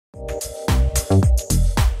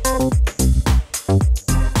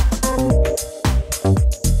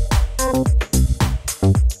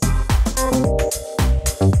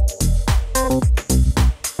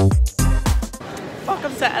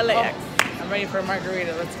money for a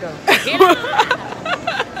margarita. Let's go.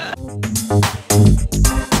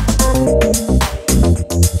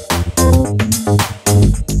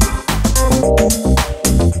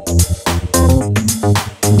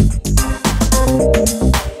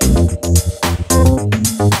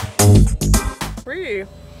 Pretty.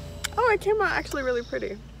 Oh, it came out actually really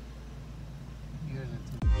pretty.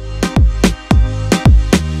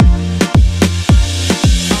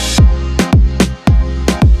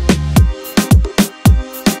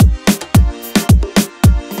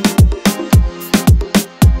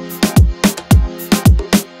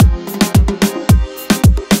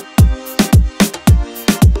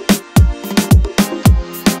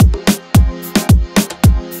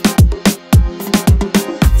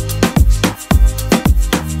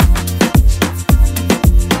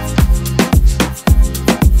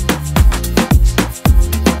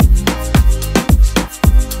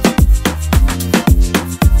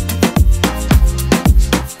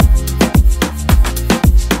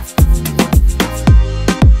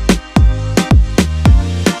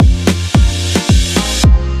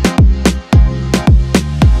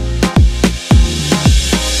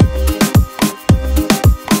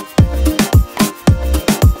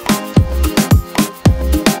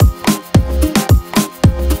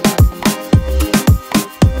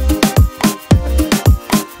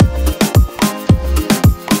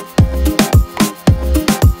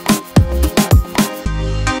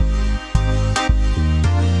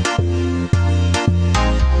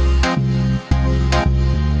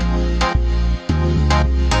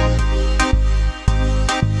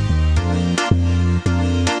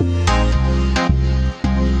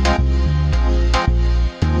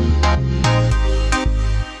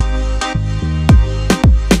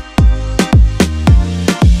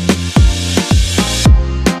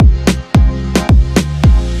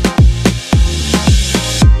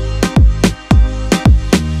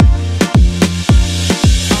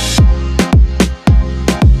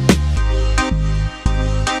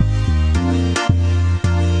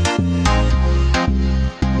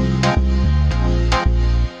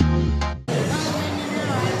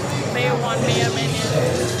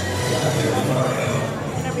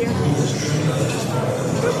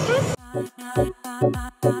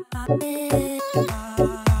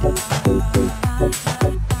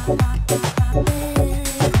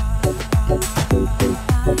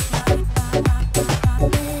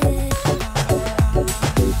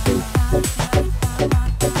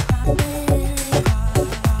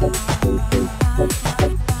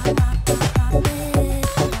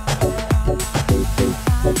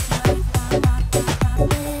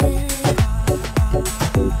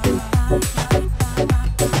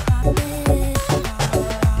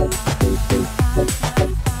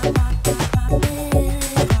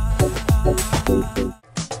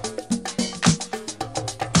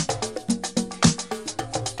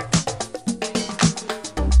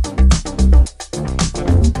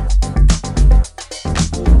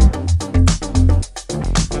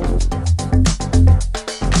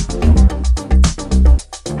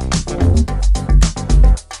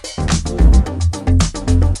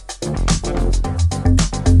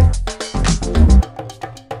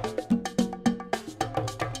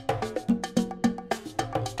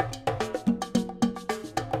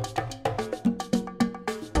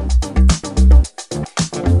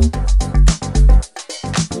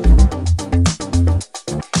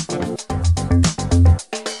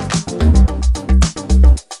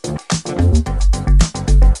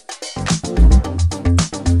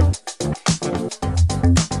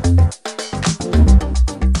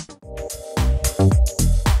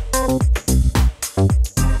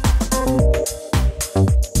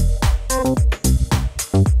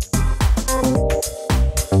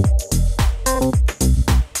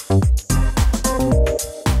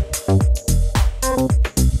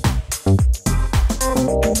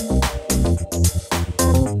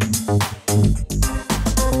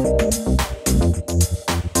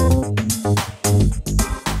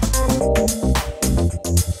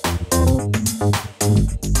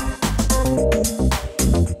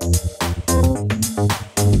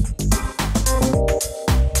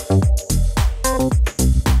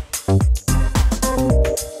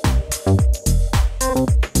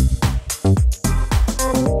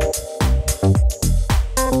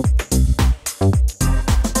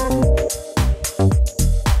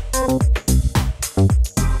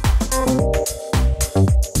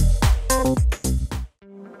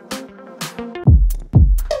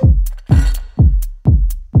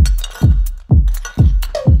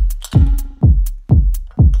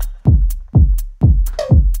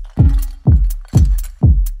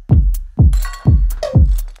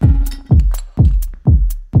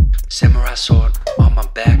 samurai sword on my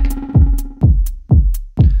back.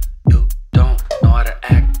 You don't know how to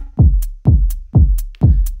act.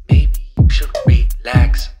 Maybe you should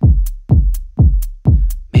relax.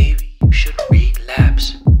 Maybe you should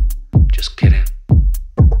relapse. Just kidding.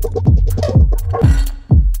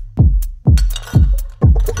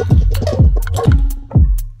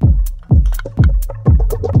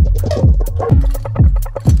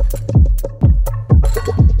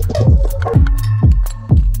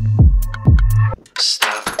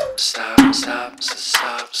 Stop.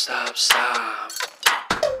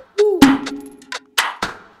 Woo. Woo.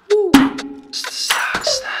 Stop.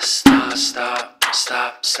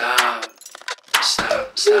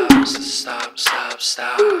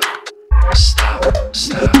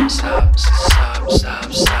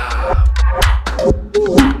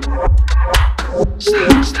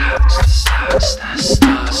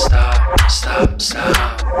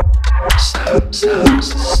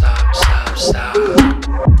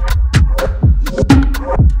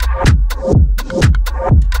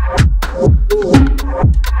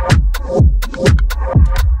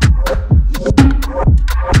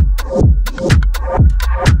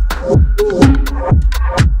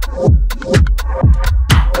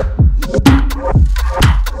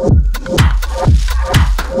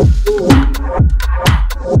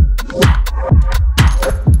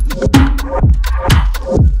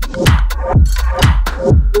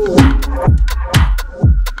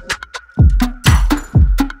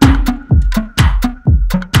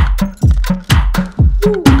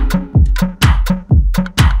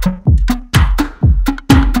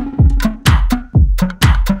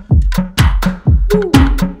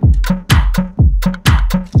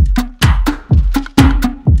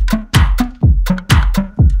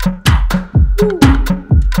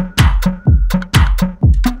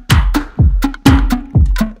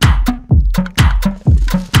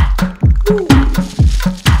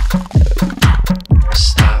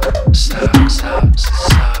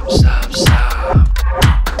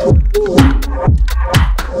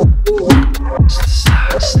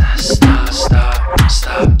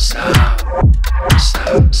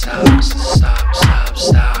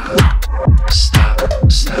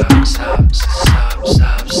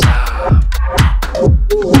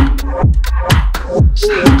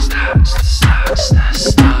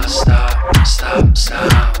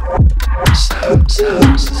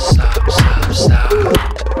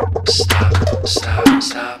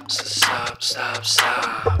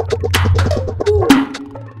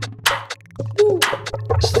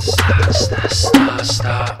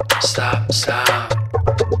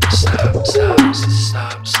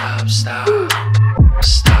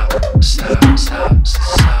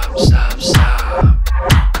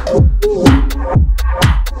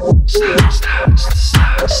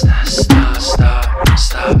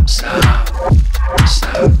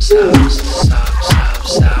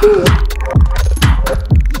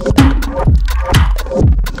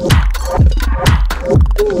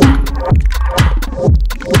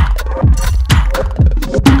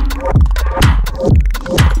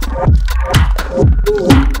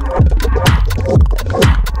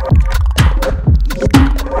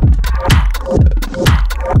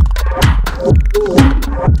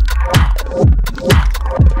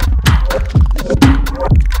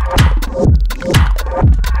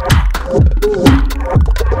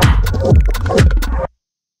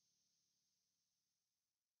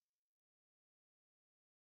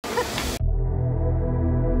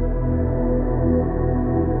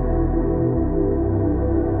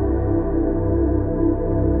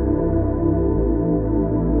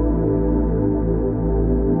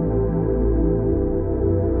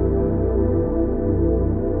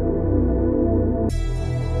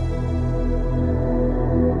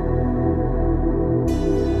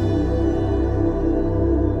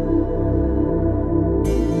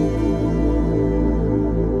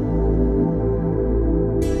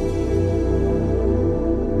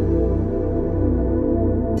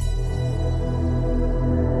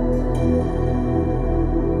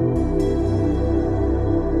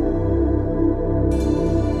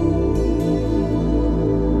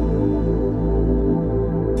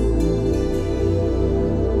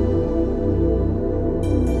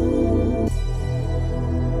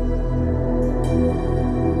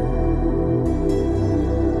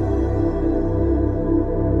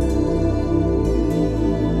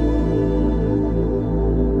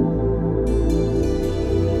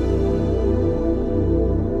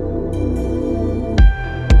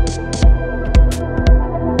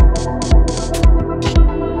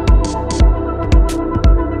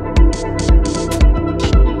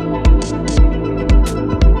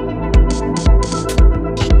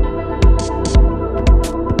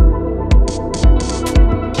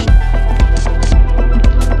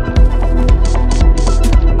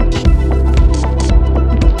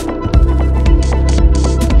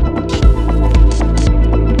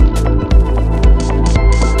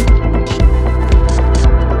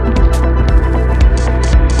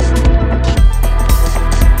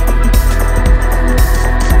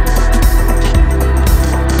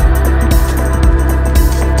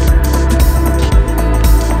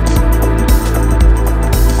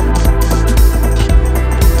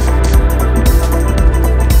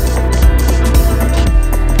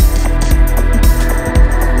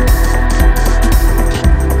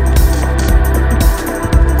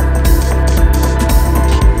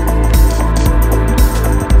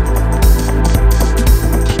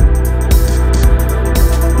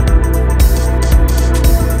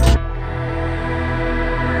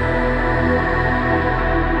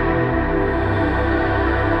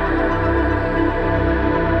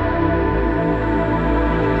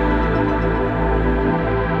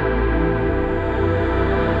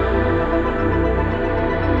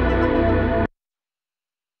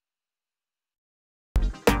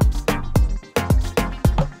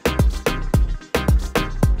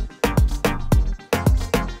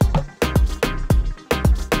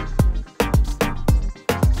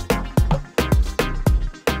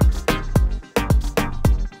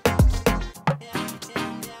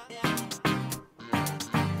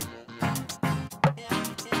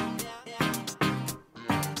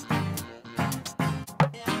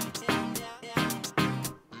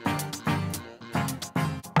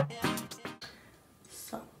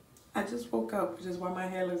 I just woke up, which is why my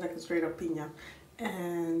hair looks like a straight up piña.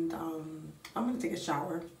 And I'm gonna take a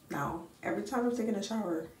shower now. Every time I've taken a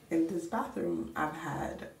shower in this bathroom, I've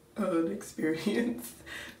had an experience.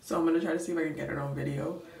 So I'm gonna try to see if I can get it on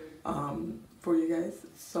video for you guys.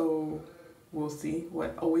 So we'll see.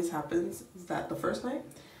 What always happens is that the first night,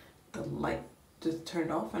 the light just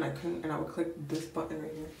turned off and I couldn't, and I would click this button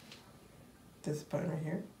right here. This button right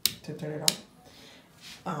here to turn it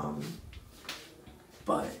off.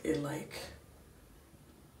 But it like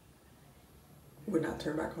would not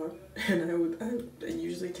turn back on, and I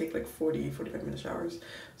usually take like 45 minute showers,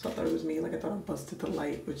 so I thought it was me. Like I thought I busted the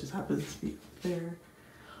light, which just happens to be up there.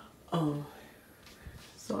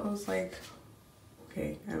 So I was like,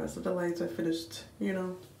 okay, I messed up the lights. I finished, you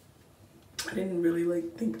know, I didn't really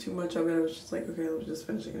like think too much of it. I was just like, okay, let's just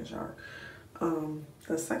finish taking a shower.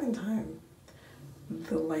 The second time,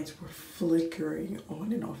 the lights were flickering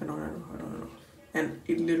on and off and on and off and on and off. And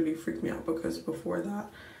it literally freaked me out because before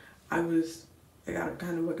that, I got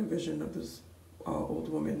kind of like a vision of this old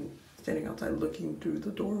woman standing outside looking through the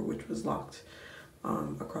door, which was locked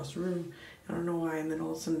across the room. I don't know why. And then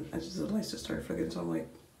all of a sudden, the lights just started flickering. So I'm like,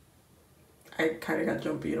 I kind of got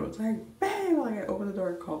jumpy and I was like, bang! Like I opened the door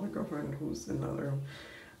and called my girlfriend who's in the other room.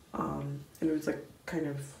 And it was like kind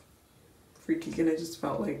of freaky, and I just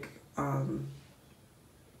felt like I'm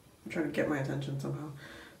trying to get my attention somehow.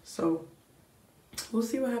 So we'll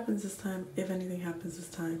see what happens this time, if anything happens this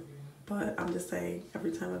time. But I'm just saying,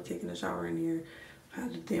 every time I've taken a shower in here, I've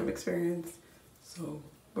had a damn experience. So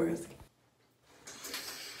we're gonna see.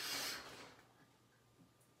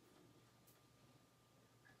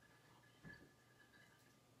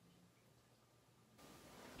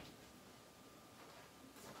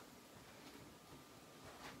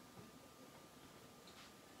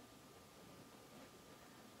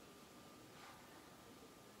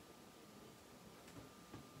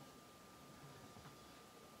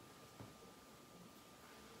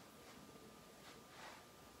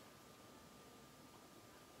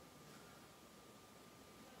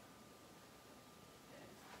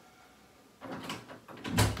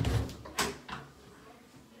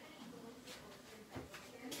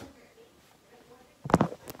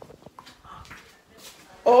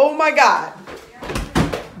 Oh my God.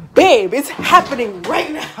 Babe, it's happening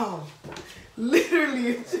right now. Literally,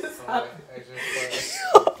 it just happened.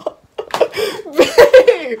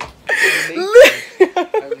 Babe.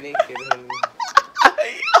 I'm naked, honey.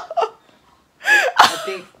 I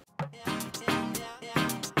think.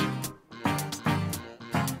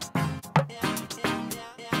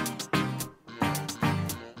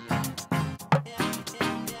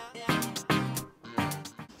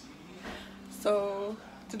 So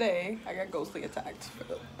today I got ghostly attacked for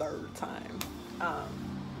the third time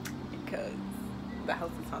because the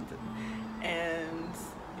house is haunted, and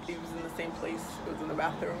it was in the same place. It was in the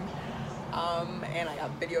bathroom, and I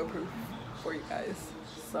got video proof for you guys.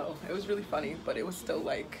 So it was really funny, but it was still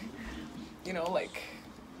like, you know, like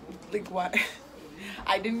what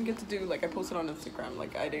I didn't get to do. Like I posted on Instagram,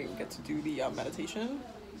 like I didn't get to do the meditation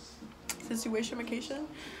situation vacation.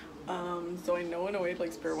 So I know in a way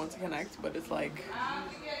like spirit wants to connect, but it's like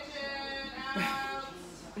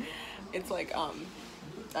it's like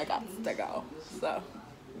I got to go. So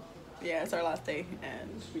yeah, it's our last day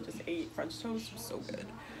and we just ate French toast. It was so good.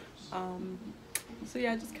 So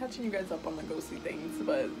yeah, just catching you guys up on the ghostly things,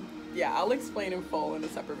 but yeah, I'll explain in full in a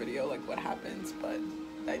separate video like what happens. But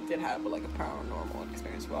I did have like a paranormal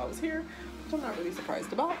experience while I was here, which I'm not really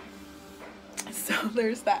surprised about. So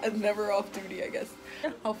there's that, and never off duty, I guess.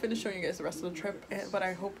 I'll finish showing you guys the rest of the trip, but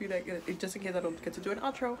I hope you that just in case I don't get to do an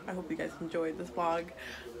outro, I hope you guys enjoyed this vlog.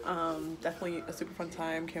 Definitely a super fun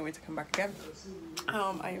time. Can't wait to come back again.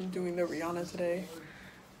 I am doing the Rihanna today.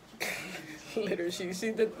 Literally,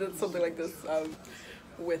 she did something like this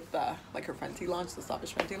with like her Fenty launch, the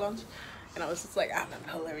Savage Fenty launch, and I was just like, I'm gonna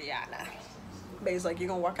pull a Rihanna. But he's like, you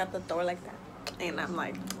gonna walk out the door like that? And I'm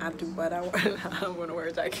like, I do what I want. I'm gonna wear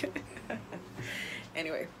a jacket.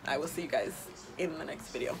 Anyway, I will see you guys in the next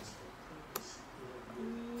video.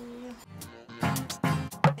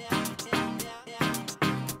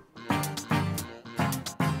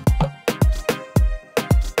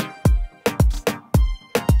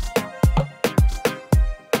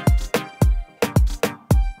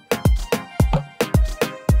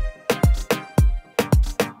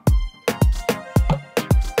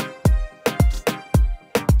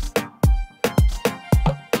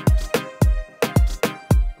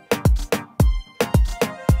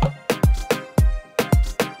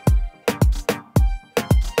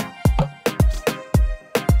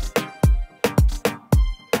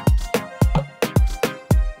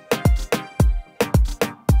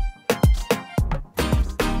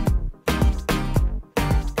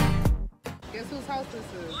 this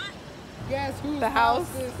is. Guess who's The house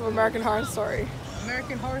this of is? American Horror Story.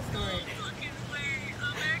 American Horror Story. Fucking way,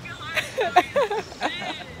 American Horror Story.